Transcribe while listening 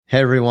Hey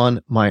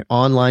everyone, my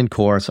online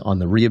course on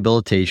the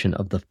rehabilitation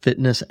of the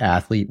fitness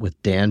athlete with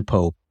Dan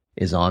Pope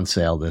is on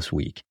sale this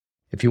week.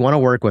 If you want to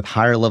work with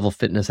higher level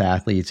fitness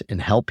athletes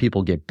and help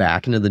people get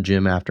back into the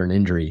gym after an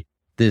injury,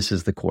 this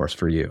is the course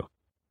for you.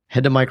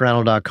 Head to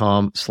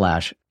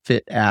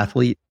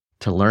MikeReinold.com/fitathlete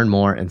to learn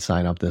more and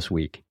sign up this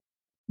week.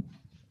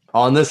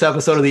 On this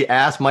episode of the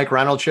Ask Mike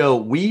Reinold Show,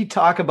 we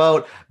talk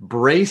about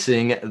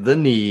bracing the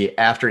knee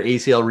after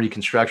ACL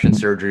reconstruction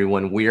surgery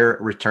when we're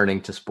returning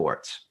to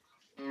sports.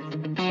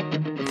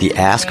 The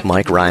Ask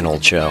Mike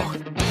Reinold Show.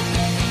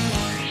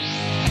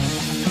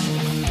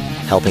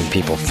 Helping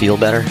people feel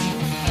better,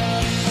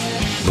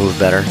 move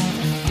better,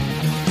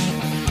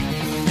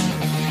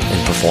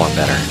 and perform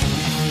better.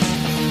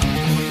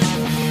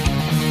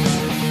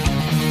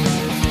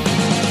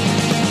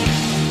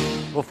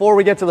 Before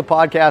we get to the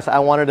podcast, I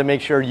wanted to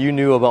make sure you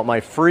knew about my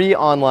free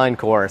online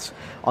course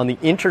on the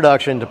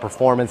Introduction to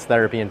Performance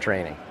Therapy and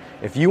Training.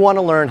 If you want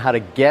to learn how to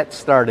get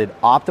started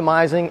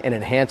optimizing and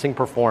enhancing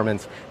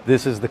performance,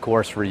 this is the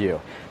course for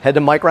you. Head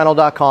to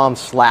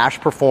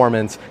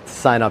MikeReinold.com/performance to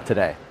sign up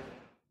today.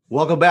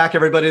 Welcome back,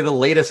 everybody, to the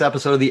latest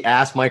episode of the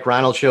Ask Mike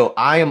Reinold Show.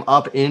 I am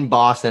up in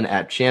Boston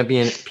at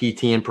Champion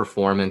PT and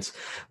Performance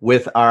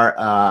with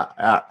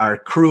our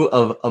crew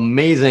of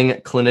amazing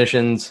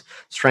clinicians,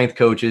 strength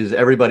coaches,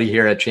 everybody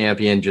here at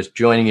Champion just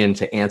joining in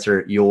to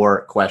answer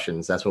your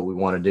questions. That's what we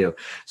want to do.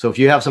 So if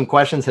you have some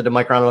questions, head to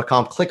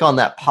MikeReinold.com, click on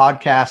that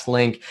podcast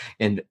link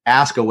and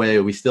ask away.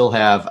 We still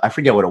have, I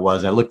forget what it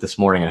was. I looked this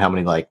morning at how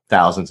many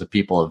thousands of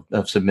people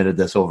have submitted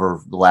this over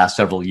the last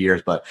several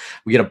years, but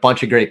we get a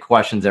bunch of great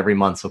questions every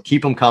month. So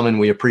keep them coming.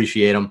 We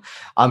appreciate them.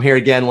 I'm here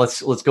again.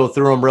 Let's go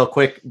through them real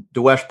quick.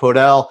 Dewesh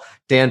Podell,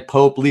 Dan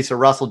Pope, Lisa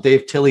Russell,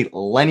 Dave Tilley,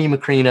 Lenny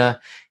Macrina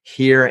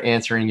here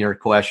answering your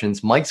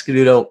questions. Mike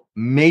Scaduto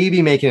may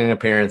be making an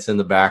appearance in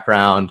the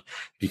background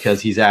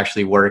because he's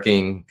actually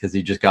working because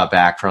he just got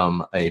back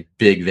from a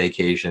big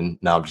vacation.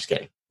 No, I'm just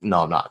kidding.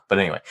 No, I'm not. But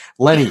anyway,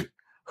 Lenny,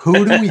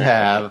 who do we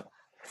have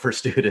for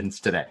students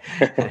today?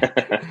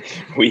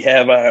 We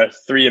have our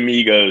three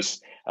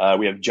amigos.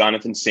 We have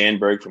Jonathan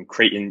Sandberg from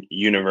Creighton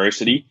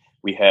University.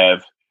 We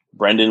have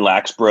Brendan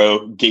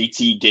Laxbro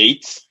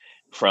Gates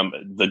from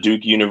the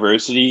Duke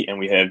University. And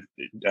we have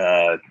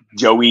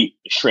Joey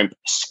Shrimp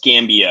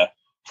Scambia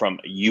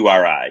from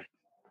URI.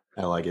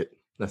 I like it.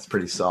 That's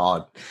pretty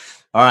solid.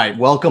 All right.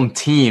 Welcome,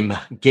 team.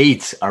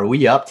 Gates, are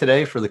we up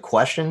today for the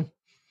question?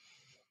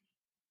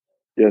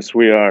 Yes,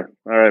 we are.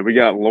 All right. We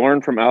got Lauren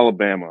from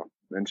Alabama.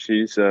 And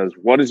she says,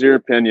 what is your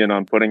opinion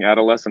on putting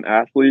adolescent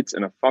athletes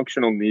in a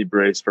functional knee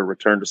brace for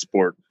return to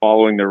sport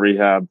following their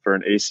rehab for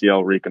an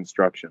ACL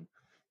reconstruction?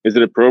 Is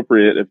it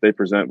appropriate if they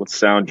present with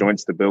sound joint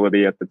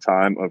stability at the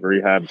time of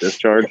rehab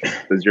discharge?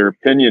 Does your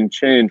opinion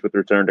change with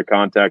return to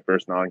contact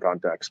versus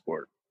non-contact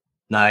sport?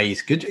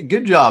 Nice.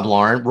 Good job,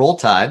 Lauren. Roll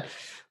Tide,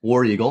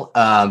 War Eagle.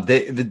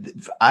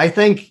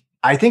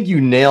 I think you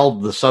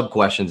nailed the sub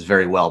questions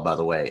very well, by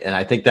the way. And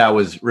I think that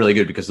was really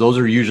good because those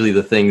are usually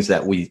the things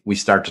that we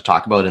start to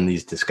talk about in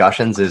these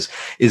discussions is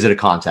it a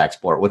contact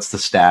sport? What's the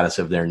status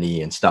of their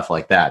knee and stuff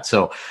like that?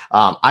 So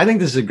I think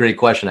this is a great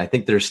question. I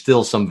think there's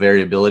still some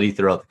variability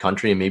throughout the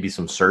country and maybe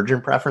some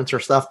surgeon preference or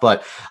stuff,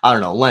 but I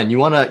don't know. Len, you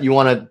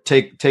want to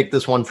take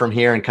this one from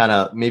here and kind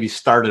of maybe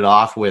start it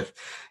off with,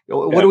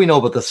 what do we know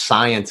about the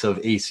science of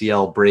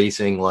ACL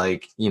bracing?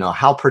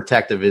 How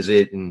protective is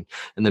it? And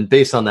then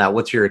based on that,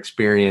 what's your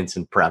experience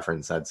and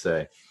preference, I'd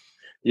say?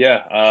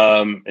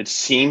 Yeah. It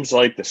seems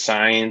like the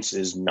science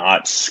is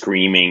not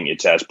screaming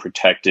it's as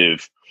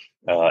protective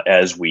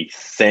as we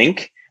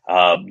think.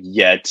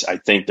 Yet I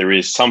think there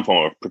is some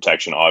form of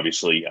protection,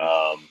 obviously,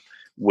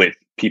 with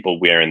people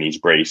wearing these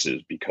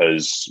braces,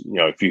 because,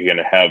 if you're going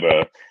to have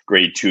a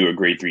grade 2 or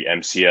grade 3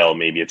 MCL,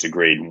 maybe it's a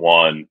grade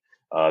 1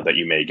 that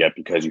you may get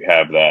because you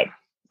have that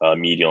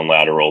medial and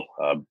lateral,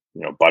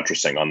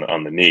 buttressing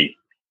on the knee.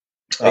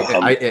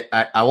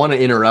 I want to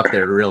interrupt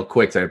there real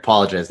quick. So I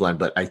apologize, Len,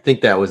 but I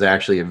think that was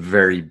actually a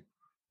very,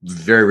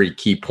 very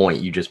key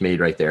point you just made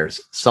right there.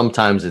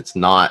 Sometimes it's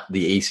not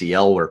the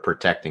ACL we're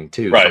protecting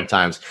too. Right.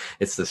 Sometimes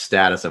it's the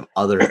status of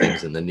other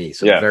things in the knee.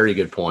 So very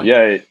good point.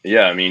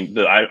 Yeah. I mean,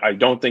 I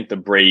don't think the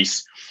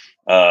brace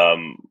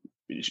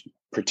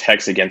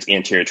protects against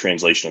anterior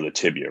translation of the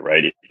tibia,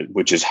 right?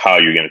 Which is how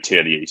you're going to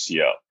tear the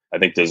ACL. I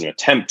think there's an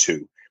attempt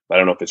to, but I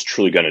don't know if it's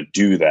truly going to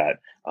do that.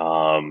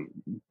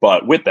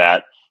 But with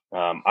that,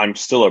 I'm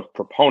still a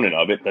proponent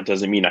of it. That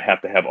doesn't mean I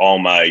have to have all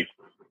my,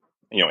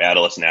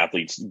 adolescent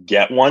athletes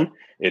get one.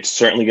 It's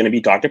certainly going to be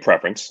doctor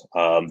preference.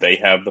 They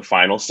have the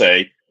final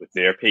say with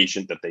their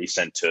patient that they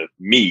sent to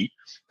me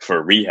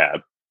for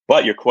rehab.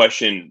 But your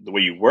question, the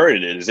way you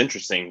worded it, is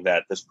interesting,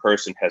 that this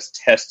person has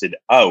tested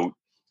out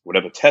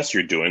whatever test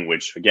you're doing,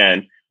 which,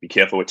 again, be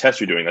careful what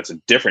test you're doing. That's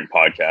a different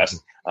podcast,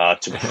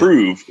 to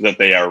prove that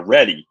they are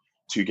ready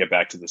to get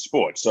back to the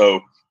sport.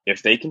 So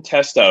if they can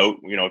test out,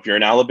 if you're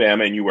in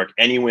Alabama and you work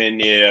anywhere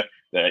near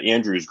the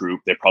Andrews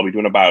group, they're probably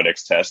doing a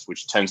Biodex test,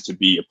 which tends to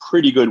be a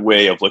pretty good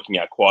way of looking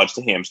at quads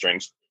to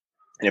hamstrings.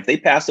 And if they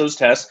pass those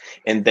tests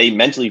and they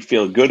mentally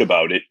feel good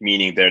about it,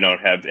 meaning they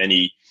don't have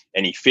any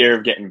any fear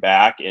of getting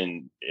back,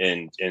 and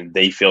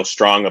they feel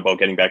strong about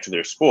getting back to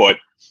their sport,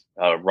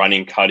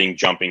 running, cutting,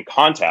 jumping,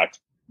 contact,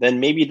 then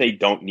maybe they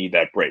don't need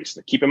that brace.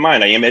 Now, keep in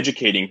mind, I am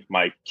educating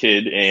my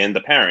kid and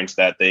the parents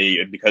that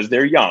because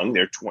they're young,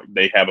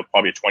 they have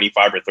probably a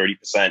 25 or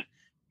 30%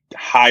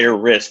 higher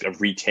risk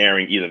of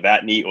re-tearing either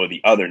that knee or the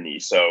other knee.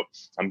 So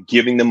I'm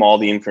giving them all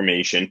the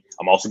information.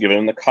 I'm also giving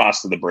them the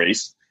cost of the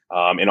brace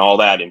and all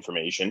that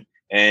information.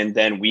 And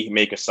then we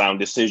make a sound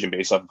decision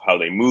based off of how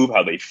they move,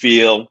 how they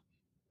feel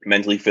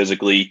mentally,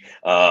 physically,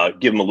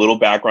 give them a little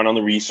background on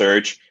the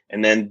research.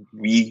 And then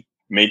we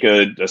make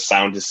a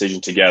sound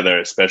decision together,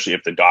 especially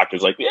if the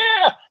doctor's like,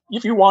 yeah,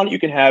 if you want it, you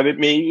can have it.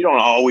 Maybe you don't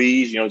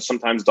always,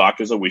 sometimes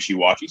doctors are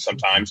wishy-washy.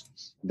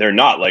 Sometimes they're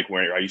not, like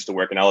where I used to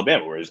work in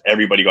Alabama, whereas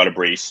everybody got a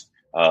brace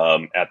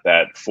at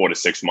that 4 to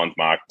 6 month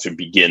mark to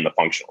begin the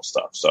functional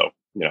stuff. So,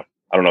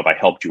 I don't know if I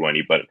helped you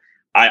any, but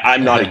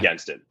I'm not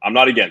against it. I'm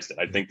not against it.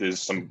 I think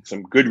there's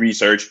some good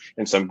research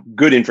and some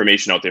good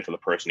information out there for the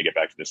person to get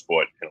back to the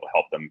sport, and it'll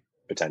help them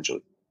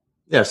potentially.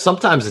 Yeah,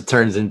 sometimes it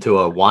turns into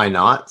a why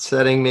not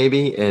setting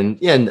maybe.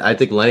 And I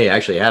think Lenny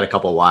actually had a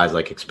couple of whys,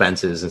 like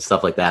expenses and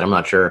stuff like that. I'm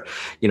not sure,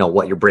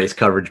 what your brace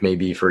coverage may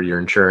be for your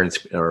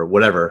insurance or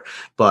whatever.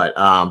 But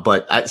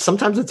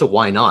sometimes it's a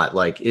why not.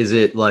 Like, is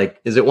it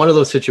one of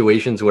those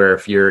situations where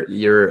if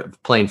you're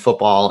playing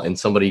football and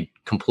somebody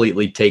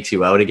completely takes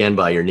you out again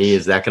by your knee,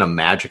 is that going to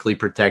magically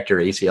protect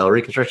your ACL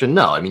reconstruction?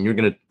 No, I mean, you're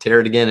going to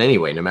tear it again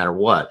anyway, no matter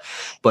what.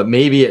 But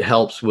maybe it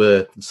helps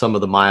with some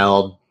of the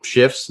mild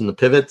shifts and the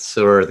pivots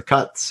or the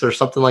cuts or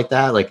something like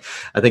that. Like,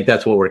 I think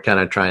that's what we're kind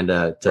of trying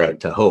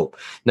to hope.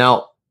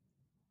 Now,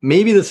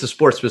 maybe this is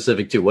sports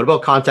specific too. What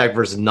about contact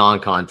versus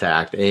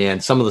non-contact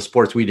and some of the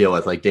sports we deal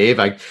with? Like, Dave,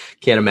 I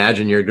can't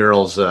imagine your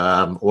girls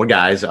or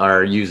guys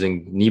are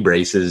using knee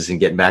braces and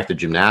getting back to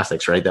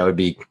gymnastics, right? That would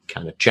be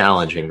kind of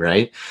challenging,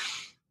 right?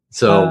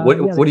 So what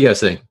do you guys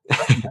think?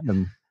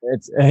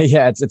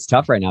 It's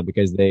tough right now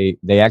because they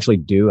actually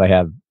do. I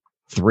have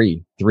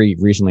three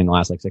recently in the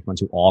last 6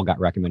 months who all got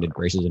recommended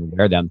braces and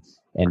wear them.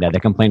 And they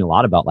complain a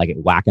lot about like it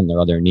whacking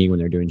their other knee when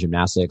they're doing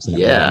gymnastics and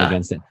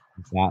against it.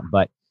 Like that.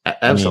 But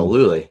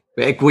absolutely.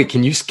 Wait,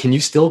 can you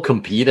still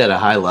compete at a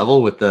high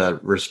level with the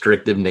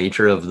restrictive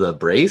nature of the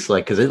brace?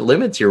 Like, cause it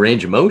limits your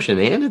range of motion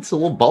and it's a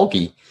little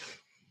bulky.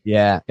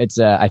 Yeah, it's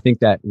I think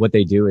that what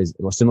they do is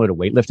similar to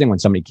weightlifting. When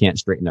somebody can't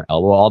straighten their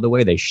elbow all the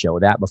way, they show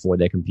that before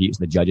they compete, so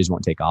the judges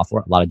won't take off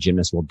for it. A lot of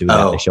gymnasts will do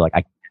that. They show like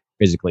I can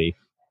physically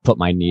put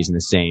my knees in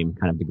the same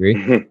kind of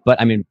degree. But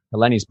I mean, to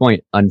Lenny's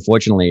point,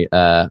 unfortunately,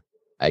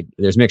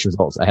 there's mixed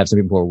results. I have some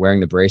people who are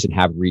wearing the brace and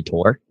have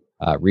retore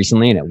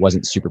recently, and it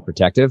wasn't super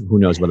protective. Who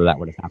knows whether that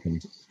would have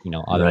happened,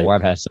 or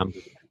I've had some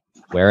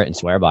wear it and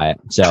swear by it.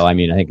 So I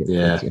mean, I think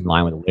it's in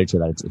line with the literature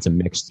that it's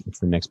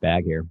the mixed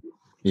bag here.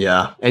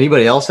 Yeah.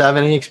 Anybody else have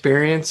any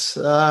experience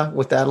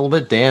with that a little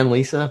bit? Dan,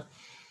 Lisa?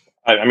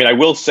 I mean, I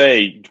will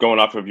say, going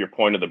off of your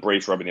point of the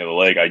brace rubbing the other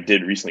leg, I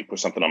did recently put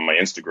something on my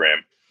Instagram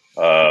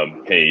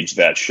page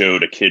that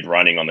showed a kid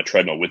running on the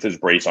treadmill with his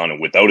brace on and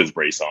without his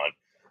brace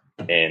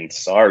on. And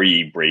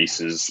sorry,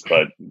 braces,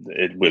 but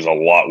it was a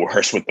lot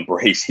worse with the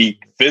brace. He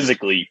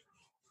physically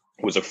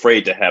was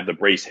afraid to have the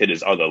brace hit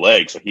his other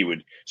leg, so he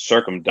would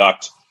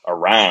circumduct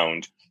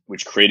around,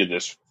 which created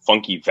this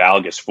funky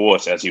valgus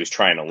force as he was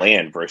trying to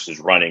land versus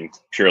running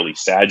purely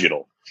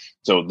sagittal.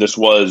 So this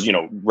was,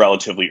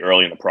 relatively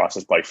early in the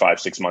process, by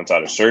 5-6 months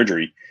out of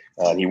surgery.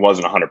 He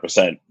wasn't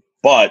 100%,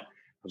 but I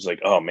was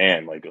like, oh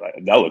man, like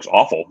that looks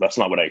awful. That's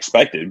not what I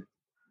expected,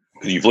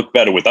 because you've looked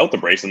better without the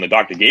brace. And the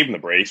doctor gave him the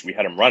brace. We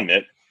had him run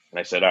it. And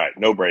I said, all right,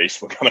 no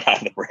brace. We're coming out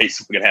of the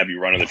brace. We're going to have you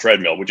run on the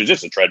treadmill, which is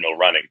just a treadmill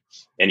running.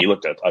 And he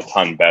looked a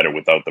ton better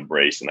without the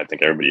brace. And I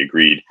think everybody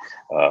agreed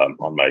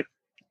on my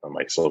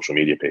social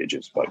media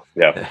pages. But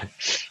yeah.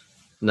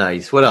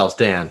 Nice. What else,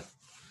 Dan?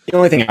 The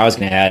only thing I was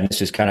going to add, and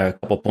this was kind of a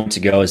couple points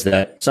ago, is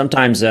that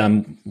sometimes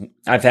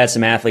I've had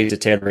some athletes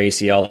that tear their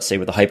ACL, let's say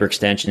with a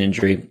hyperextension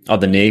injury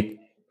of the knee.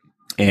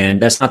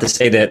 And that's not to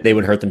say that they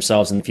would hurt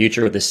themselves in the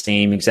future with the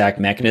same exact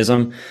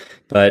mechanism.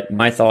 But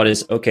my thought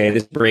is, okay,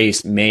 this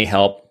brace may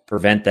help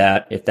prevent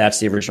that. If that's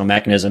the original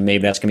mechanism,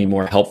 maybe that's going to be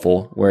more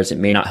helpful, whereas it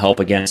may not help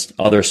against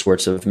other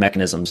sorts of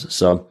mechanisms.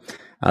 So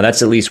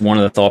that's at least one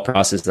of the thought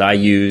processes that I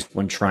use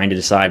when trying to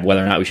decide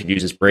whether or not we should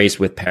use this brace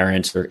with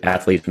parents or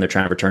athletes when they're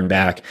trying to return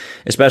back,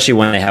 especially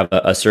when they have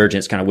a surgeon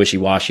that's kind of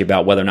wishy-washy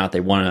about whether or not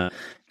they want to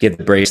give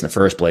the brace in the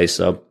first place.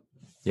 So,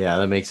 yeah,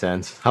 that makes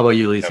sense. How about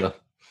you, Lisa?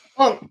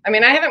 Well, I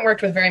mean, I haven't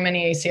worked with very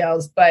many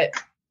ACLs, but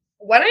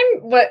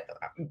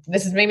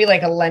this is maybe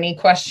like a Lenny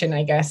question,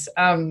 I guess.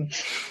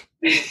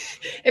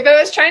 If I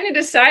was trying to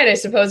decide, I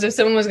suppose if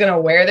someone was going to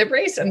wear the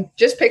brace, I'm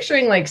just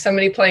picturing like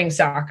somebody playing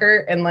soccer,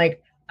 and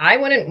like, I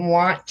wouldn't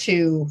want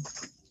to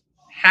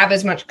have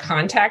as much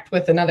contact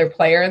with another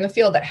player in the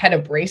field that had a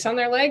brace on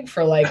their leg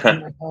for like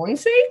my own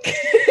sake.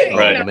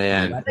 Right,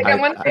 man. Like I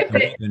wonder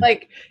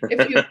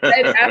if you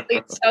had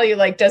athletes tell you,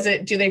 like, do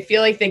they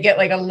feel like they get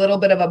like a little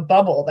bit of a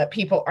bubble that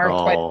people aren't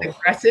quite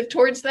aggressive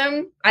towards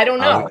them? I don't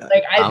know.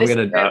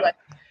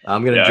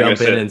 I'm gonna jump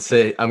in and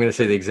say I'm gonna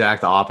say the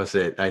exact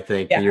opposite. I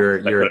think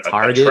you're a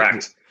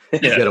target.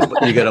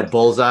 You get a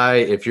bullseye.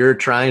 If you're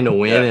trying to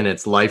win and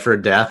it's life or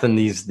death in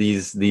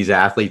these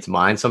athletes'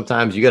 minds,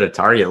 sometimes you got to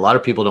target. A lot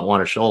of people don't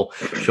want to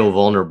show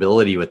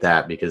vulnerability with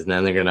that, because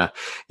then they're gonna,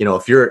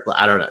 if you're,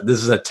 I don't know,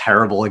 this is a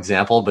terrible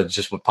example, but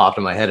just what popped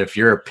in my head. If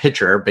you're a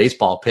pitcher,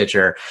 baseball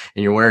pitcher,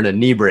 and you're wearing a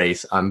knee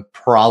brace, I'm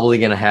probably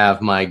gonna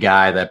have my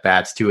guy that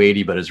bats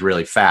 280 but is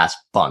really fast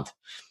bunt.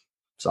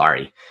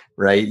 Sorry.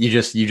 Right.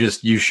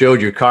 You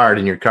showed your card,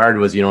 and your card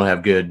was you don't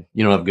have good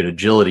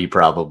agility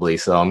probably.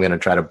 So I'm going to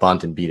try to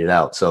bunt and beat it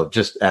out. So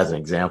just as an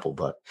example,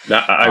 but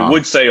now, I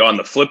would say on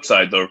the flip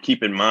side, though,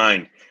 keep in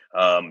mind,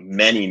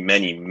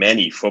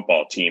 many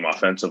football team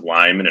offensive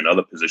linemen and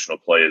other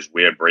positional players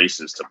wear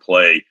braces to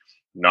play,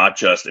 not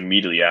just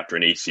immediately after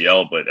an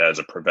ACL, but as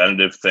a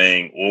preventative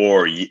thing.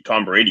 Or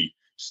Tom Brady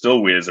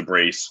still wears a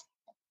brace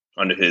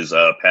under his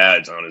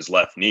pads on his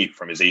left knee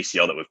from his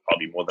ACL that was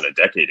probably more than a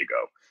decade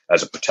ago,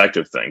 as a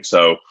protective thing.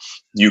 So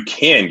you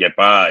can get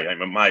by. I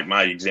mean,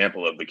 my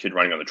example of the kid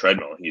running on the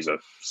treadmill, he's a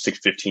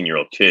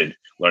 15-year-old kid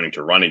learning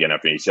to run again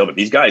after an ACL, but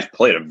these guys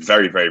play at a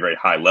very, very, very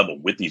high level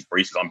with these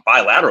braces on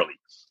bilaterally.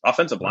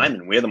 Offensive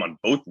linemen wear them on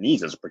both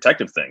knees as a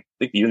protective thing. I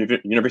think the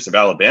University of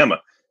Alabama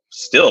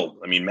still,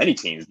 many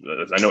teams,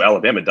 I know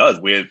Alabama does,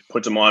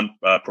 puts them on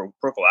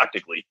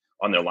prophylactically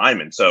on their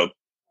linemen. So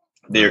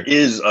there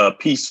is a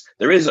piece,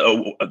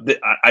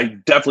 I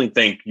definitely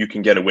think you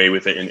can get away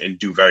with it and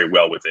do very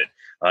well with it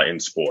in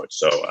sports.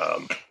 So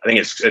I think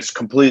it's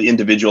completely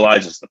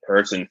individualized. It's the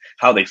person,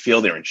 how they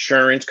feel, their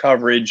insurance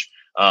coverage,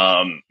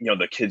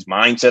 the kid's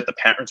mindset, the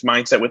parent's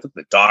mindset with it,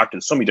 the doctor,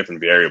 there's so many different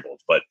variables,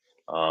 but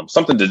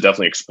something to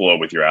definitely explore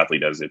with your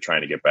athlete as they're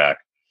trying to get back.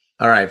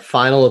 All right.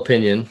 Final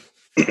opinion,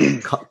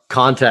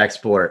 contact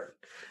sport.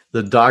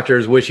 The doctor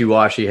is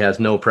wishy-washy, has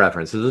no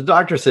preference. If the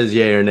doctor says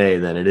yay or nay,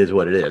 then it is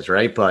what it is,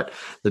 right? But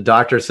the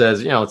doctor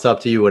says, it's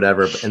up to you,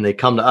 whatever. And they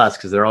come to us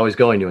because they're always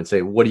going to and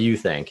say, what do you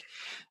think?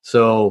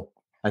 So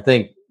I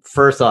think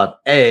first off,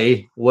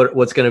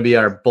 what's going to be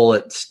our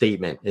bullet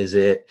statement? Is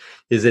it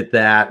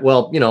that,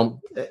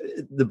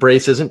 the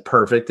brace isn't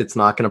perfect. It's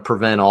not going to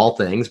prevent all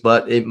things,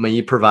 but it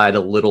may provide a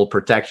little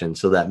protection.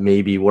 So that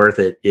may be worth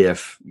it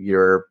if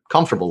you're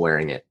comfortable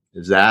wearing it.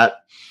 Is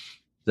that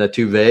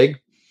too vague?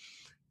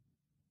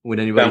 Would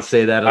anybody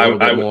say that a little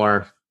bit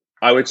more?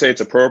 I would say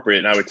it's appropriate,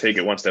 and I would take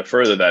it one step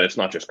further that it's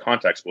not just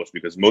contact sports,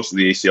 because most of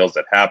the ACLs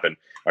that happen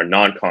are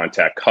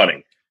non-contact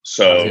cutting.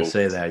 So I was going to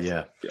say that,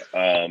 yeah.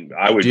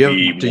 I would do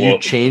you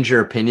change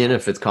your opinion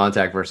if it's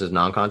contact versus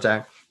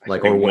non-contact? Or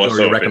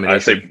your recommendation?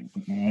 I'd say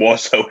more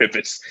so if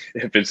it's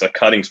a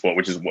cutting sport,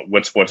 which is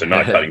what sports are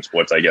not cutting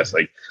sports, I guess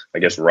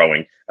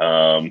rowing.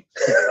 Crew.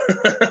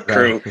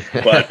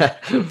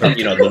 But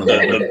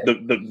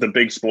the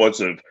big sports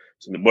of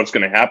what's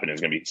going to happen is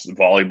going to be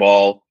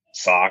volleyball,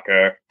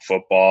 soccer,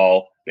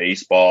 football,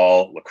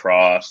 baseball,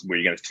 lacrosse, where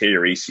you're going to tear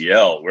your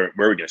ACL. Where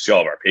we're going to see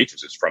all of our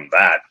patients is from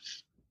that.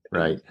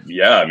 Right.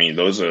 Yeah.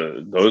 Those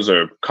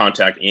are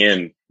contact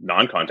and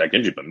non-contact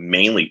injuries, but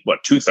mainly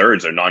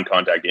 2/3 are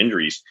non-contact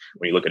injuries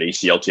when you look at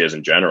ACL tears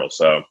in general.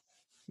 So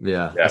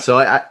yeah. So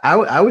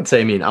I would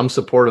say, I'm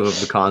supportive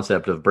of the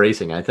concept of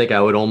bracing. I think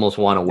I would almost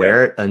want to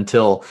wear it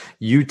until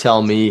you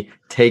tell me,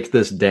 take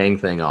this dang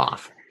thing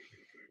off.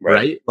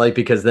 Right?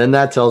 Because then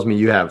that tells me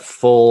you have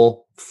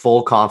full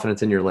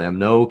confidence in your limb,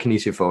 no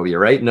kinesiophobia,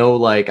 right? No,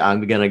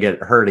 I'm going to get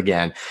hurt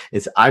again.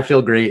 It's, I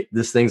feel great.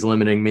 This thing's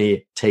limiting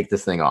me. Take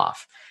this thing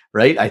off.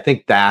 Right. I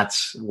think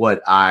that's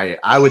what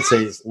I would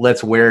say is,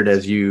 let's wear it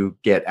as you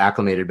get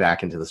acclimated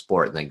back into the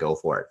sport and then go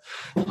for it.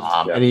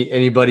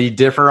 Anybody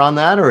differ on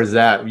that, or is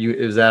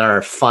that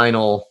our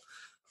final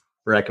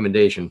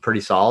recommendation?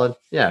 Pretty solid.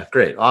 Yeah.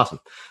 Great. Awesome.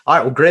 All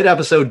right. Well, great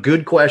episode.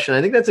 Good question.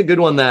 I think that's a good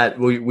one that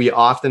we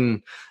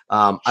often,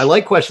 I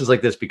like questions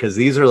like this because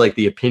these are like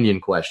the opinion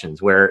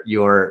questions where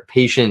your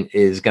patient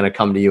is going to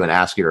come to you and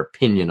ask your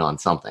opinion on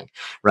something,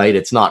 right?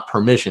 It's not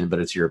permission, but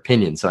it's your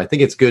opinion. So I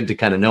think it's good to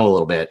kind of know a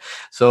little bit.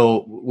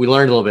 So we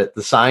learned a little bit.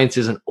 The science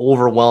isn't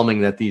overwhelming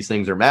that these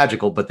things are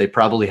magical, but they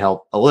probably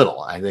help a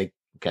little. I think,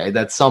 okay,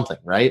 that's something,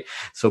 right?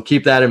 So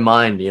keep that in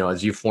mind,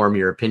 as you form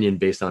your opinion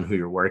based on who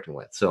you're working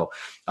with. So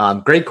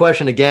great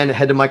question. Again,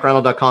 head to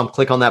MikeReinold.com,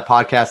 click on that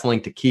podcast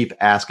link to keep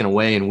asking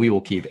away, and we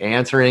will keep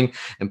answering.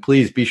 And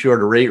please be sure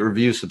to rate,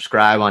 review,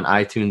 subscribe on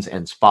iTunes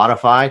and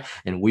Spotify,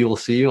 and we will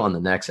see you on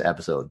the next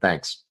episode.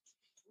 Thanks.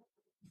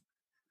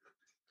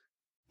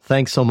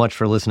 Thanks so much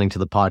for listening to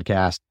the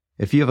podcast.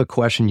 If you have a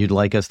question you'd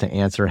like us to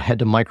answer, head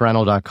to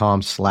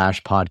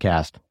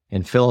MikeReinold.com/podcast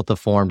and fill out the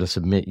form to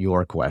submit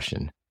your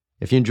question.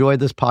 If you enjoyed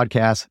this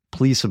podcast,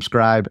 please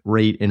subscribe,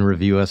 rate, and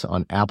review us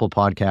on Apple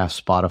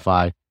Podcasts,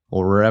 Spotify,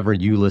 or wherever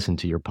you listen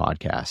to your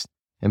podcast.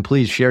 And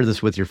please share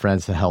this with your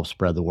friends to help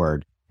spread the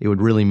word. It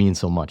would really mean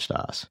so much to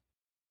us.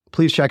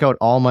 Please check out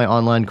all my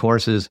online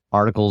courses,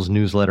 articles,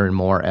 newsletter, and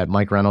more at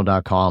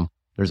MikeReinold.com.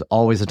 There's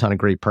always a ton of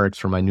great perks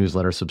for my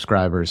newsletter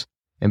subscribers.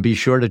 And be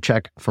sure to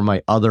check for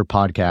my other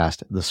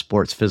podcast, the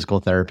Sports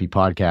Physical Therapy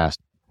Podcast,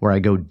 where I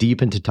go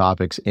deep into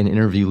topics and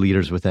interview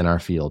leaders within our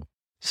field.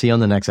 See you on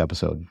the next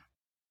episode.